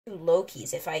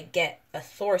Lokis if I get a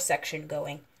Thor section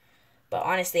going. But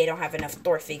honestly, I don't have enough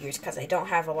Thor figures because I don't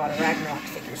have a lot of Ragnarok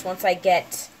figures.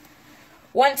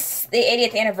 Once the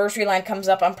 80th anniversary line comes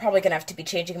up, I'm probably going to have to be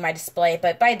changing my display.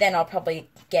 But by then, I'll probably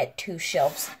get 2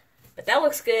 shelves. But that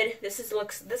looks good. This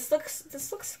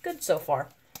looks good so far.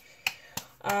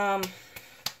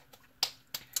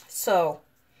 So,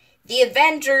 the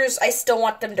Avengers, I still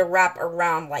want them to wrap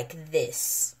around like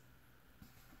this.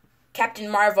 Captain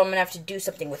Marvel, I'm going to have to do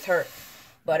something with her.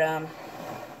 But,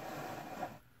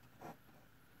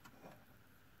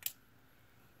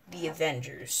 the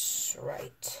Avengers,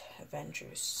 right,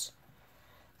 Avengers.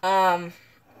 Alright,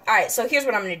 so here's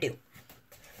what I'm going to do.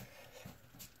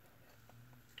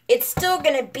 It's still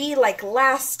going to be like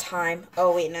last time.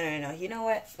 Oh, wait, no. You know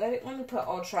what? Let me put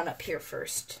Ultron up here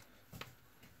first.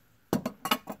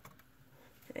 Let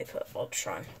me put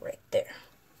Ultron right there.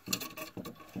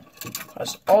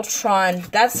 Because Ultron,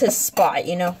 that's his spot,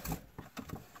 you know?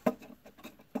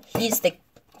 He's the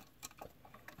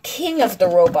king of the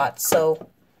robots, so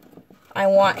I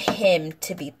want him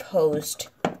to be posed.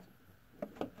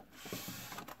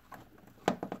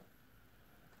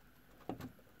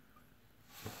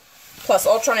 Plus,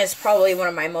 Ultron is probably one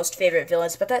of my most favorite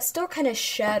villains, but that still kind of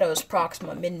shadows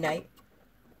Proxima Midnight.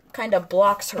 Kind of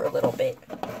blocks her a little bit.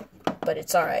 But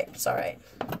it's alright, it's alright.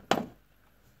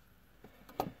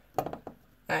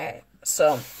 Alright,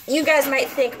 so, you guys might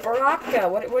think, Baraka,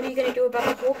 what are you going to do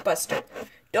about the Hulkbuster?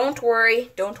 Don't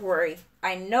worry, don't worry.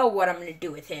 I know what I'm going to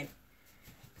do with him.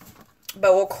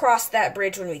 But we'll cross that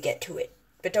bridge when we get to it.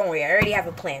 But don't worry, I already have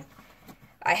a plan.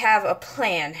 I have a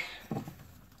plan.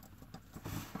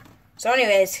 So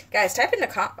anyways, guys, type in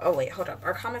the oh wait, hold up.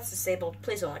 Are comments disabled?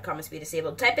 Please don't let comments be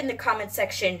disabled. Type in the comment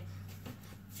section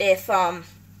if, what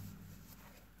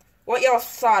y'all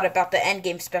thought about the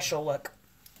Endgame special look.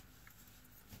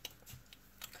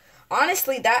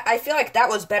 Honestly, I feel like that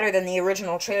was better than the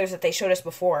original trailers that they showed us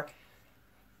before.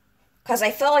 Because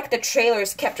I felt like the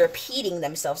trailers kept repeating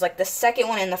themselves. Like, the second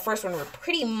one and the first one were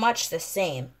pretty much the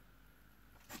same.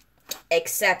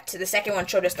 Except the second one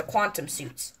showed us the quantum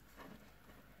suits.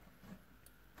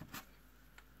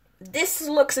 This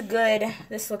looks good.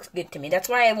 This looks good to me. That's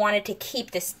why I wanted to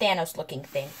keep this Thanos-looking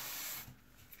thing.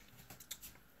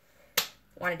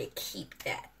 Wanted to keep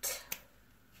that.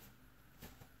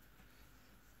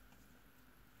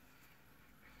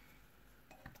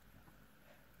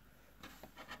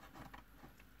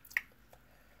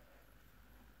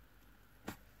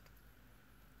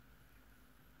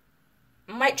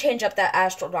 Might change up that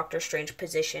Astral Doctor Strange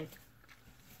position.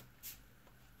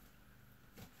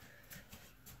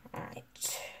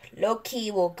 Alright.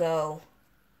 Loki will go.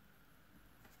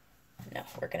 No,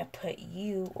 we're going to put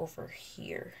you over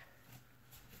here.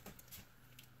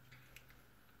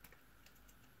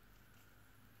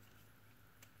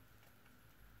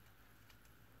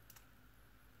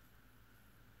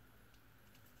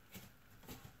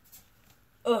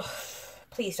 Ugh.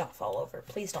 Please don't fall over.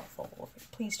 Please don't fall over.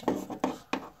 Please don't fall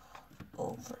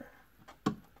over.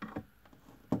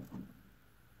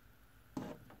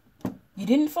 You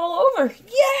didn't fall over.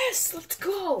 Yes! Let's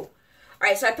go.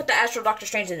 Alright, so I put the Astral Doctor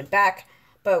Strange in the back,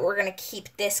 but we're going to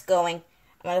keep this going.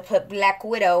 I'm going to put Black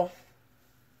Widow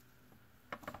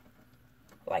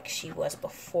like she was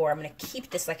before. I'm going to keep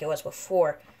this like it was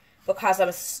before because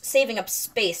I'm saving up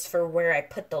space for where I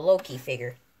put the Loki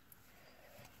figure.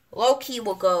 Loki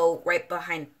will go right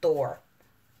behind Thor.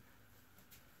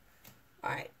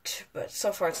 Alright, but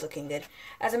so far it's looking good.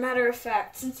 As a matter of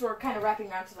fact, since we're kind of wrapping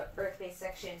around to the Earth-based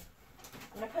section,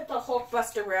 I'm going to put the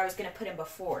Hulkbuster where I was going to put him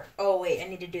before. Oh, wait, I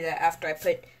need to do that after I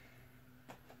put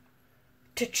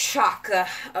T'Chaka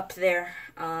up there.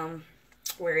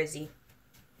 Where is he?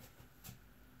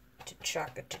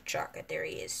 T'Chaka, there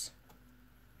he is.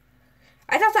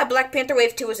 I thought that Black Panther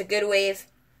Wave 2 was a good wave.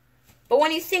 But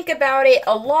when you think about it,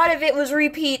 a lot of it was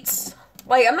repeats.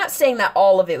 Like, I'm not saying that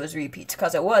all of it was repeats,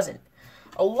 because it wasn't.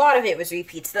 A lot of it was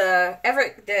repeats. The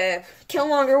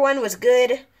Killmonger one was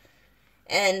good.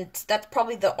 And that's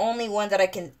probably the only one that I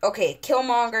can... Okay,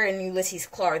 Killmonger and Ulysses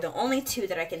Klaue are the only two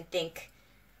that I can think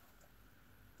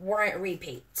weren't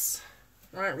repaints.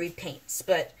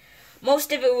 But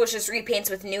most of it was just repaints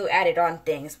with new added on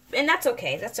things. And that's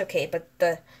okay. That's okay. But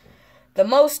the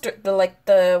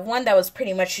one that was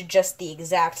pretty much just the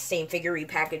exact same figure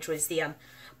repackage was the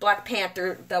Black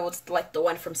Panther. That was like the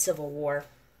one from Civil War.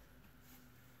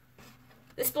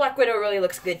 This Black Widow really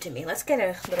looks good to me. Let's get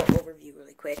a little overview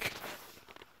really quick.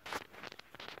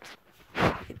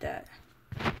 Look at that.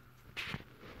 I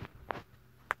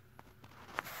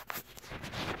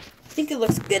think it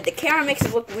looks good. The camera makes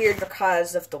it look weird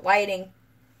because of the lighting.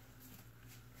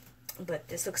 But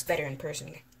this looks better in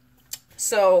person.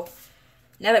 So,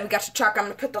 now that we got the chalk, I'm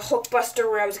going to put the Hulkbuster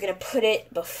where I was going to put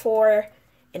it before.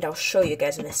 And I'll show you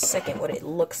guys in a second what it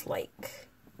looks like.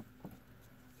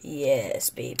 Yes,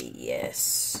 baby,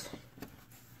 yes.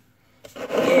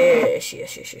 Yes,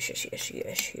 yes, yes, yes, yes, yes,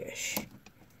 yes, yes.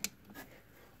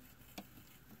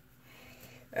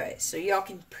 Alright, so y'all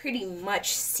can pretty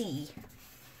much see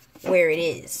where it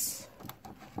is.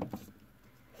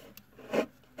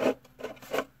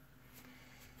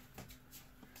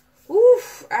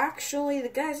 Oof, actually,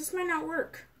 guys, this might not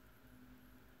work.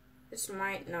 This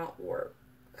might not work.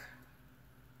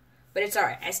 But it's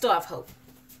alright, I still have hope.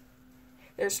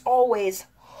 There's always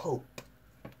hope.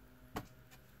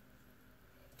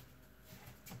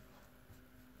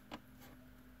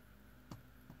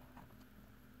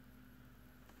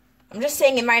 I'm just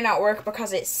saying it might not work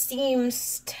because it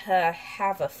seems to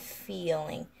have a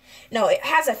feeling. No, it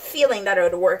has a feeling that it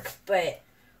would work, but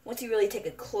once you really take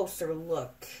a closer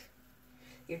look,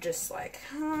 you're just like,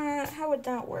 how would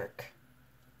that work?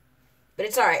 But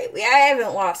it's alright. I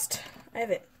haven't lost.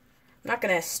 I'm not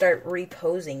going to start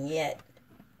reposing yet.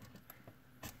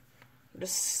 I'm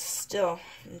just still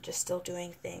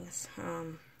doing things.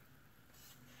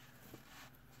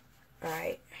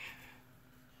 Alright.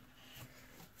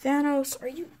 Thanos, are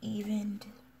you evened?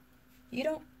 You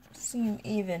don't seem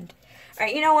evened.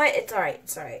 Alright, you know what? It's alright.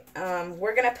 It's alright.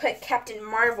 We're gonna put Captain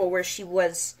Marvel where she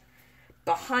was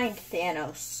behind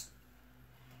Thanos.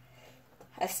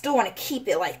 I still want to keep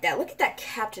it like that. Look at that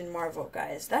Captain Marvel,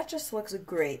 guys. That just looks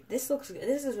great. This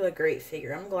is a great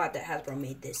figure. I'm glad that Hasbro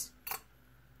made this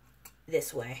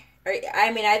way.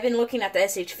 I mean, I've been looking at the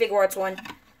SH Figuarts one.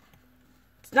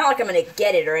 It's not like I'm gonna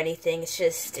get it or anything. It's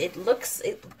just I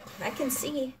can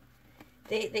see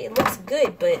it looks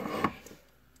good, but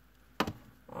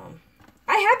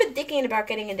I have been thinking about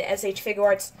getting into SH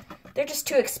Figuarts. They're just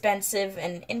too expensive,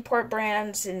 and import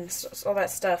brands and all that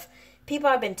stuff. People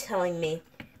have been telling me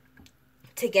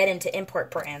to get into import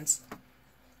brands.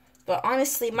 But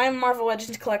honestly, my Marvel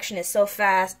Legends collection is so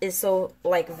vast.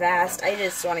 I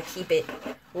just want to keep it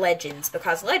Legends,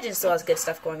 because Legends still has good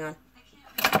stuff going on.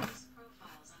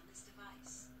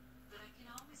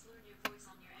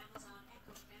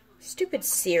 Stupid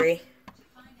Siri.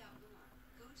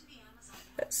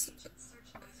 That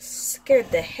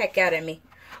scared the heck out of me.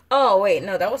 Oh, wait,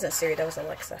 no, that wasn't Siri, that was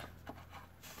Alexa.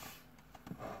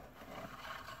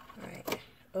 Alright.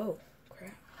 Oh,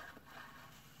 crap.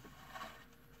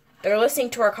 They're listening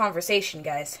to our conversation,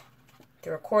 guys.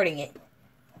 They're recording it.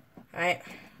 Alright.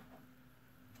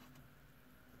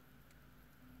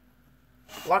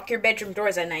 Lock your bedroom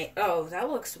doors at night. Oh, that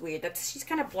looks weird. She's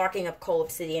kind of blocking up Coal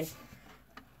Obsidian.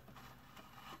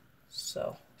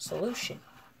 So, solution.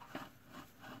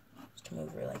 Just to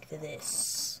move her like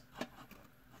this.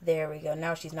 There we go.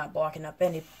 Now she's not blocking up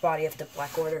anybody of the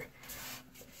Black Order.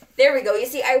 There we go. You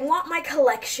see, I want my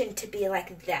collection to be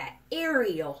like that.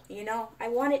 Aerial, you know? I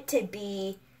want it to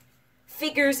be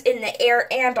figures in the air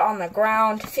and on the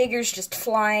ground. Figures just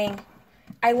flying.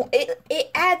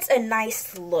 It adds a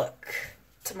nice look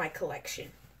to my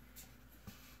collection.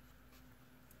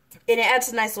 And it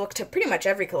adds a nice look to pretty much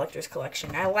every collector's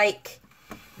collection. I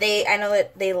know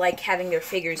that they like having their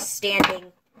figures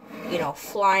standing, you know,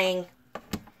 flying,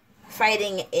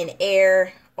 fighting in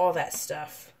air, all that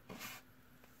stuff.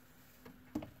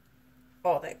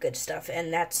 All that good stuff.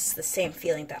 And that's the same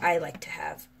feeling that I like to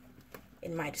have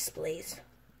in my displays.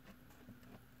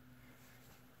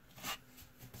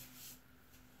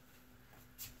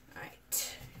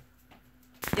 Alright.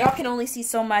 Y'all can only see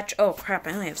so much. Oh crap,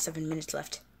 I only have 7 minutes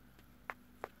left.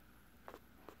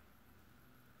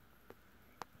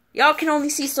 Y'all can only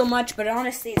see so much, but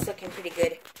honestly, it's looking pretty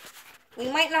good.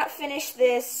 We might not finish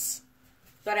this,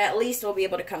 but at least we'll be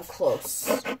able to come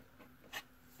close.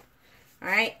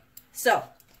 Alright, so,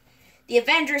 the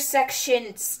Avengers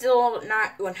section, still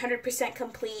not 100%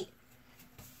 complete,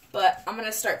 but I'm going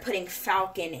to start putting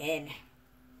Falcon in.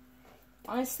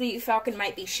 Honestly, Falcon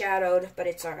might be shadowed, but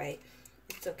it's alright.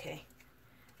 It's okay.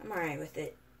 I'm alright with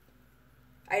it.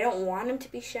 I don't want him to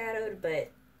be shadowed,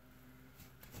 but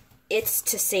it's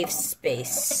to save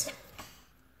space.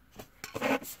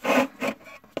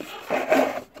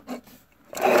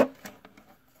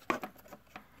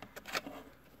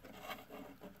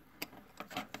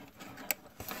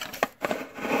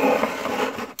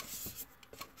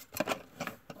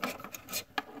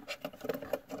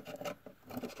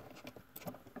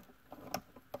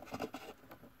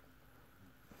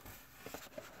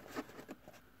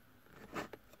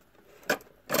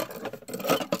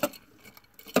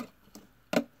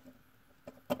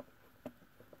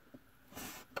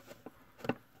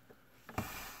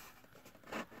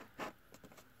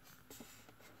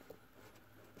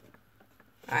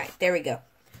 Alright, there we go.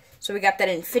 So we got that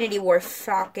Infinity War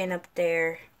Falcon up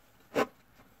there.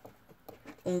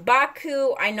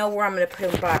 M'Baku, I know where I'm going to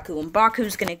put M'Baku.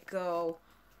 M'Baku's going to go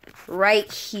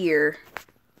right here.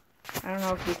 I don't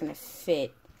know if he's going to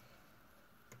fit.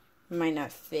 Might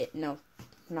not fit. No,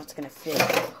 not going to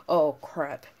fit. Oh,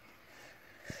 crap.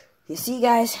 You see,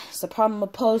 guys, it's the problem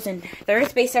with posing. The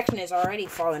Earth base section is already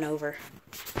falling over.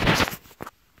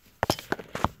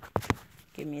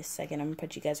 Give me a second. I'm going to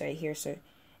put you guys right here so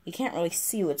you can't really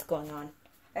see what's going on.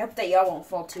 I hope that y'all won't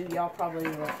fall too. Y'all probably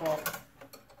will fall.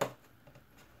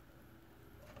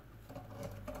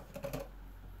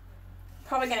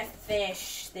 Probably going to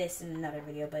finish this in another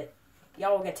video, but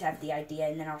y'all will get to have the idea,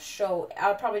 and then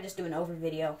I'll probably just do an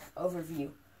overview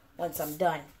once I'm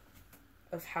done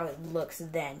of how it looks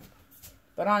then.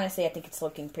 But honestly, I think it's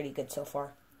looking pretty good so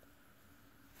far.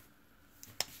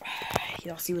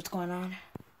 Y'all see what's going on?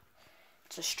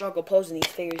 It's a struggle posing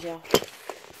these figures, y'all.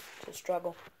 It's a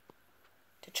struggle.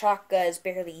 T'Chaka is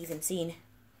barely even seen.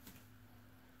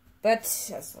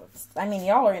 But, I mean,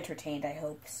 y'all are entertained, I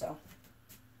hope, so.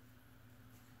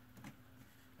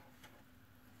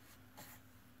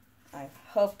 I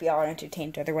hope y'all are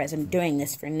entertained, otherwise I'm doing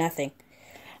this for nothing.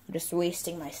 I'm just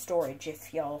wasting my storage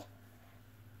if y'all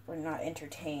were not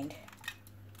entertained.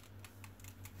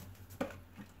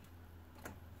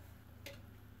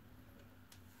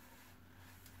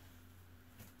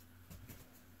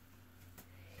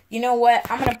 You know what?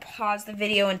 I'm going to pause the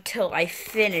video until I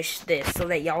finish this so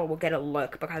that y'all will get a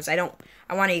look, because I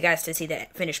want you guys to see the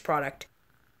finished product.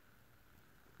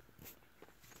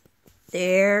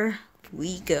 There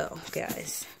we go,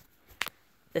 guys.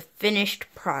 The finished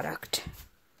product.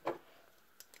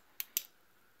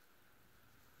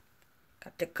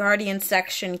 Got the Guardian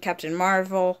section, Captain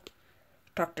Marvel,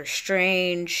 Doctor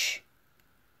Strange,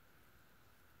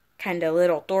 kind of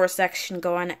little Thor section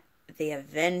going, the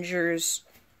Avengers.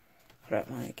 Hold up,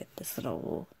 let me get this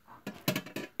little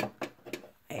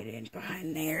item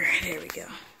behind there. There we go.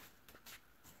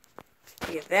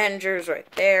 The Avengers right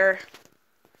there.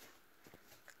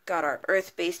 Got our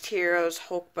Earth-based heroes,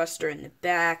 Hulkbuster in the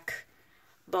back.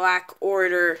 Black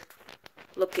Order,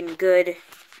 looking good.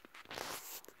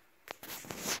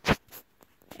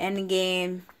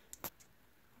 Endgame.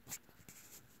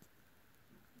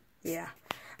 Yeah.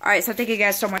 Alright, so thank you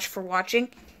guys so much for watching.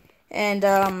 And,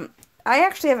 I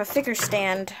actually have a figure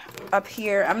stand up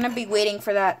here. I'm going to be waiting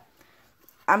for that.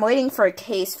 I'm waiting for a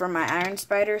case for my Iron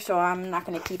Spider, so I'm not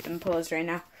going to keep them posed right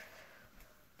now.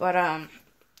 But,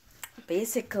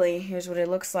 basically, here's what it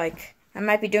looks like. I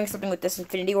might be doing something with this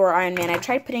Infinity War Iron Man. I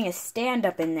tried putting a stand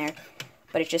up in there,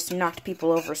 but it just knocked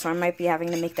people over, so I might be having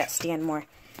to make that stand more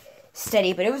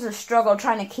steady. But it was a struggle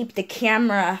trying to keep the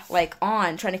camera, like,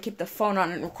 on, trying to keep the phone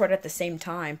on and record at the same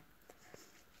time.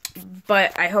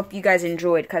 But I hope you guys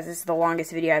enjoyed, because this is the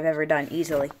longest video I've ever done,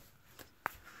 easily.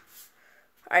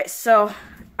 Alright, so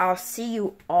I'll see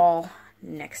you all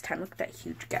next time. Look at that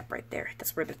huge gap right there.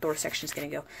 That's where the Thor section is going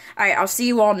to go. Alright, I'll see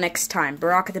you all next time.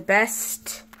 Baraka the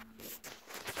Best.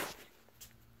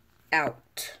 Out.